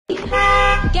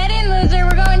Get in, loser,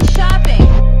 we're going shopping.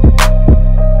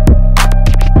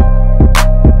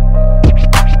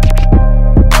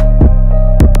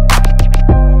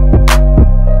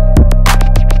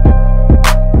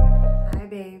 Hi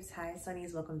babes, hi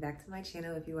Sunnies, welcome back to my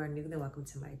channel. If you are new, then welcome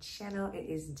to my channel. It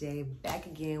is Jay back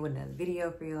again with another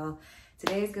video for y'all.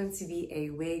 Today is going to be a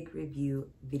wig review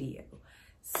video.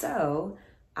 So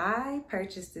I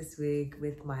purchased this wig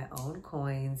with my own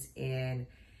coins and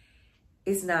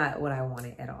it's not what I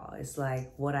wanted at all. It's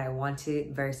like what I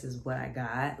wanted versus what I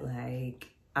got. Like,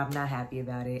 I'm not happy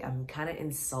about it. I'm kind of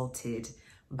insulted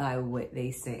by what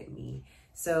they sent me.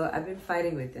 So I've been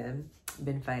fighting with them.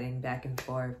 Been fighting back and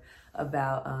forth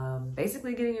about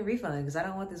basically getting a refund because I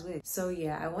don't want this wig. So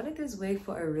yeah, I wanted this wig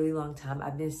for a really long time.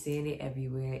 I've been seeing it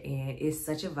everywhere and it's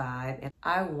such a vibe. And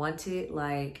I wanted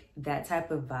like that type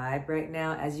of vibe right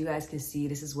now. As you guys can see,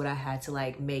 this is what I had to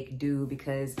like make do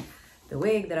because the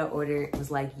wig that I ordered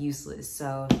was like useless.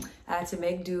 So I had to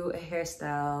make do a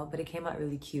hairstyle, but it came out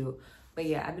really cute. But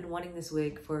yeah, I've been wanting this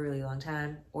wig for a really long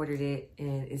time, ordered it,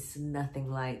 and it's nothing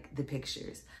like the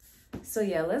pictures. So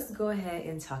yeah, let's go ahead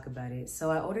and talk about it. So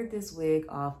I ordered this wig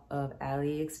off of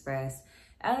Aliexpress.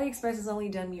 Aliexpress has only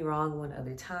done me wrong one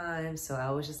other time, so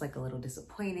I was just like a little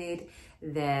disappointed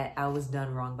that I was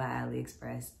done wrong by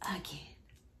Aliexpress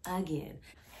again.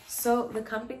 So the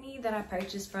company that I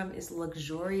purchased from is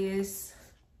Luxurious,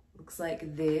 looks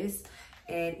like this.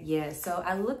 And yeah, so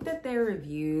I looked at their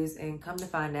reviews and come to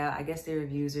find out, I guess their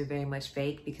reviews are very much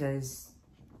fake because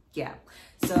yeah.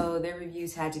 So their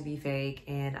reviews had to be fake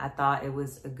and I thought it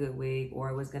was a good wig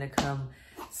or it was gonna come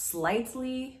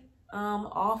slightly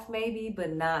off maybe,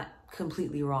 but not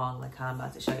completely wrong like how I'm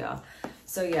about to show y'all.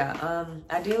 So yeah,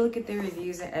 I did look at their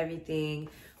reviews and everything,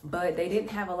 but they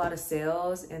didn't have a lot of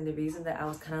sales. And the reason that I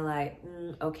was kind of like,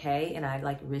 okay, and I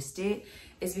like risked it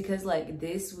is because like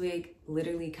this wig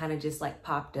literally kind of just like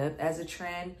popped up as a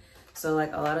trend. So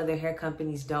like a lot of the hair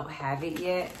companies don't have it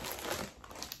yet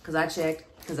because I checked.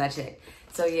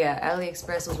 So yeah,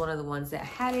 Aliexpress was one of the ones that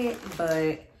had it,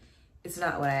 but it's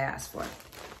not what I asked for.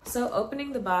 So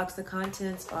opening the box, the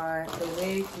contents are the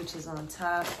wig, which is on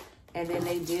top, and then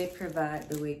they did provide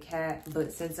the wig cap,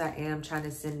 but since I am trying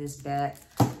to send this back,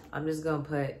 I'm just gonna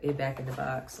put it back in the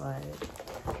box. Like,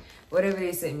 whatever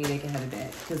they sent me, they can have it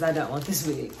back, because I don't want this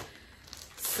wig.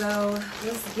 So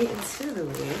let's get into the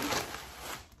wig.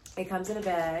 It comes in a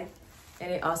bag,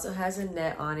 and it also has a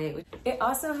net on it. It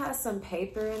also has some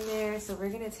paper in there, so we're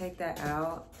gonna take that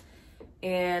out.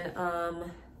 And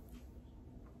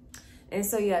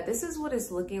so yeah, this is what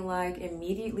it's looking like.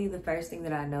 Immediately, the first thing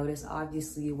that I noticed,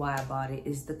 obviously why I bought it,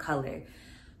 is the color.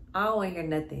 I don't want to hear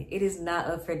nothing. It is not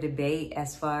up for debate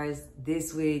as far as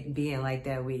this wig being like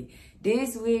that wig.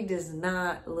 This wig does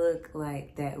not look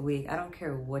like that wig. I don't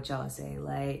care what y'all say.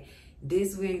 Like,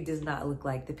 this wig does not look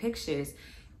like the pictures.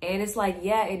 And it's like,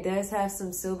 yeah, it does have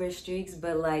some silver streaks,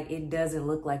 but like, it doesn't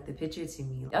look like the picture to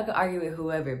me. Y'all can argue with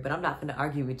whoever, but I'm not gonna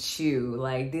argue with you.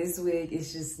 Like, this wig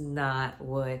is just not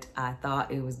what I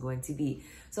thought it was going to be.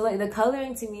 So like the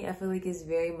coloring to me, I feel like is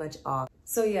very much off.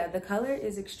 So yeah, the color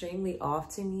is extremely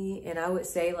off to me. And I would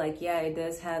say like, yeah, it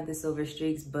does have the silver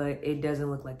streaks, but it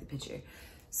doesn't look like the picture.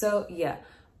 So yeah,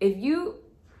 if you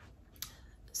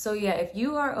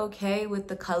are okay with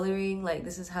the coloring, like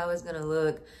this is how it's gonna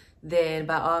look, then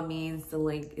by all means, the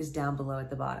link is down below at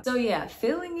the bottom. So yeah,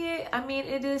 feeling it, I mean,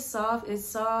 it is soft,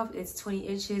 it's 20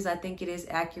 inches. I think it is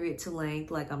accurate to length.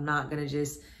 Like, I'm not gonna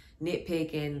just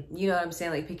nitpick and, you know what I'm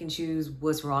saying, like pick and choose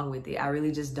what's wrong with it. I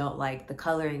really just don't like the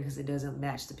coloring because it doesn't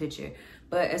match the picture.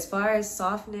 But as far as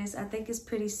softness, I think it's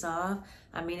pretty soft.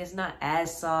 I mean, it's not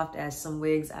as soft as some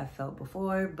wigs I've felt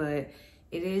before, but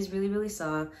it is really, really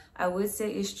soft. I would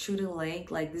say it's true to length.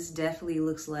 Like, this definitely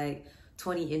looks like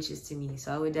 20 inches to me.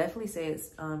 So I would definitely say it's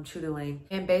true to length.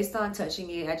 And based on touching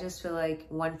it, I just feel like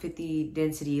 150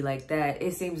 density like that,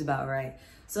 it seems about right.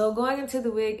 So going into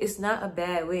the wig, it's not a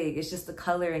bad wig. It's just the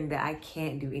coloring that I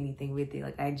can't do anything with it.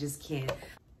 Like, I just can't.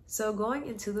 So going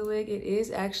into the wig, it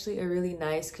is actually a really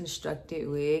nice constructed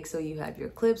wig. So you have your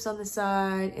clips on the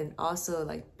side and also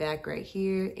like back right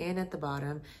here and at the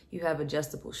bottom. You have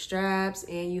adjustable straps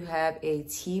and you have a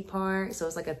T-part. So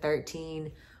it's like a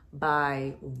 13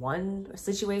 by 1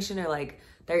 situation or like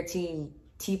 13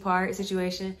 T-part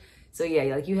situation. So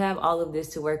yeah, like you have all of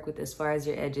this to work with as far as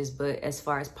your edges, but as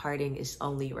far as parting, it's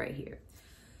only right here.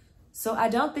 So I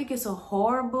don't think it's a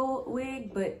horrible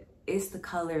wig, but it's the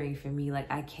coloring for me.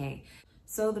 Like, I can't.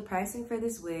 So the pricing for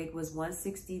this wig was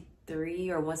 $163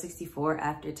 or $164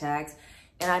 after tax.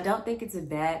 And I don't think it's a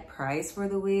bad price for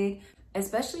the wig.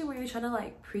 especially when you're trying to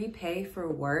like prepay for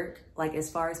work, like as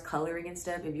far as coloring and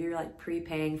stuff. If you're like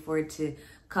prepaying for it to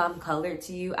come colored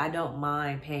to you, I don't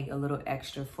mind paying a little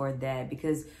extra for that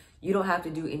because you don't have to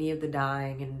do any of the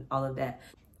dyeing and all of that.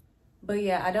 But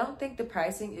yeah, I don't think the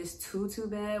pricing is too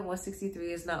bad.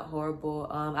 163 is not horrible.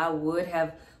 I would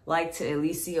have liked to at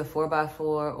least see a 4x4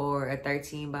 or a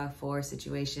 13x4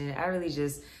 situation. I really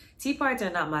just, T-parts are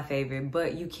not my favorite,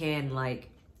 but you can like,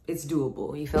 it's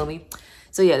doable, you feel me?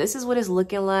 So yeah, this is what it's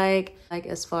looking like. Like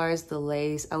as far as the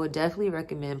lace, I would definitely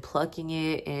recommend plucking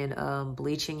it and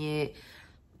bleaching it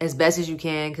as best as you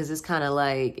can, because it's kind of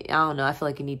like, I don't know, I feel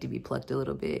like it needs to be plucked a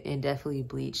little bit and definitely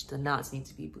bleached. The knots need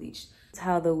to be bleached. It's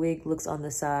how the wig looks on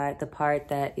the side, the part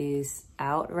that is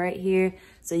out right here.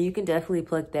 So you can definitely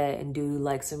pluck that and do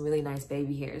like some really nice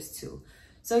baby hairs too.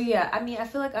 So yeah, I mean, I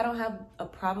feel like I don't have a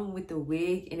problem with the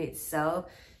wig in itself.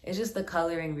 It's just the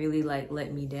coloring really like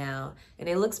let me down. And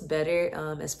it looks better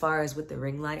as far as with the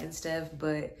ring light and stuff,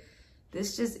 but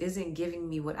this just isn't giving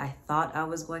me what I thought I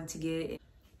was going to get.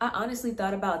 I honestly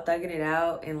thought about thugging it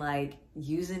out and like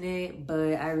using it,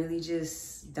 but I really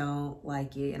just don't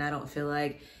like it. And I don't feel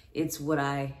like it's what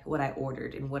I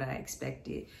ordered and what I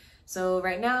expected. So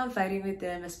right now I'm fighting with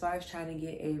them as far as trying to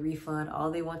get a refund. All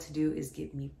they want to do is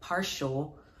get me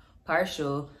partial,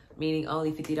 meaning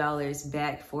only $50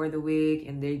 back for the wig.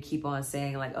 And they keep on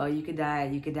saying like, oh, you could dye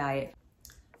it, you could dye it.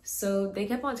 So they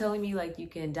kept on telling me like, you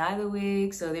can dye the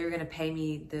wig. So they were gonna pay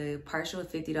me the partial of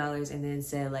 $50 and then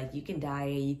said like, you can dye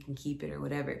it, you can keep it or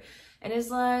whatever. And it's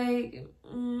like,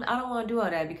 I don't wanna do all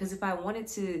that, because if I wanted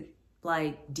to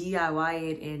like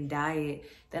DIY it and dye it,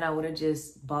 then I would have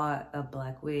just bought a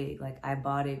black wig. Like I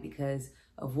bought it because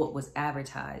of what was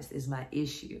advertised is my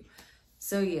issue.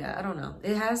 So yeah, I don't know.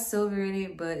 It has silver in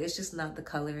it, but it's just not the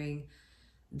coloring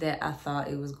that I thought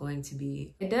it was going to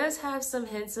be. It does have some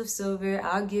hints of silver,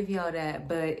 I'll give y'all that,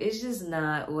 but it's just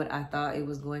not what I thought it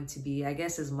was going to be. I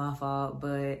guess it's my fault,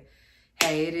 but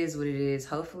hey, it is what it is.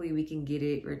 Hopefully we can get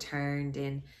it returned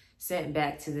and sent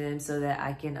back to them so that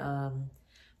I can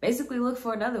basically look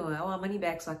for another one. I want money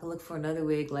back so I can look for another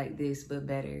wig like this, but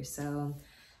better. So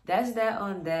that's that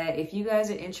on that. If you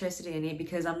guys are interested in it,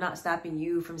 because I'm not stopping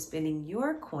you from spending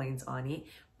your coins on it,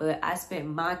 but I spent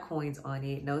my coins on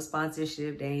it. No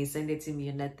sponsorship. They ain't send it to me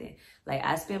or nothing. Like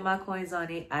I spent my coins on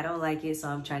it. I don't like it, so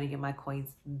I'm trying to get my coins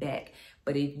back.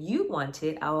 But if you want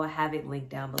it, I will have it linked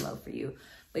down below for you.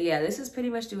 But yeah, this is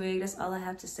pretty much the wig. That's all I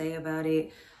have to say about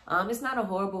it. It's not a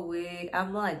horrible wig.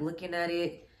 I'm like looking at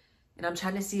it and I'm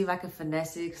trying to see if I can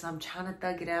finesse it because I'm trying to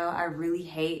thug it out. I really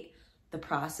hate the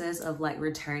process of like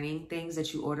returning things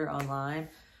that you order online,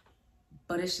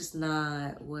 but it's just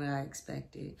not what I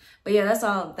expected. But yeah, that's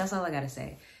all I gotta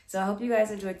say. So I hope you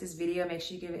guys enjoyed this video. Make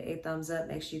sure you give it a thumbs up.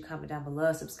 Make sure you comment down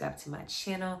below, subscribe to my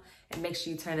channel, and make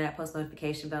sure you turn that post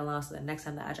notification bell on so that next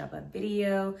time that I drop a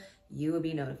video, you will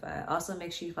be notified. Also,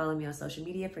 make sure you follow me on social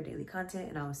media for daily content,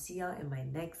 and I will see y'all in my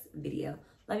next video.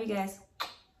 Love you guys.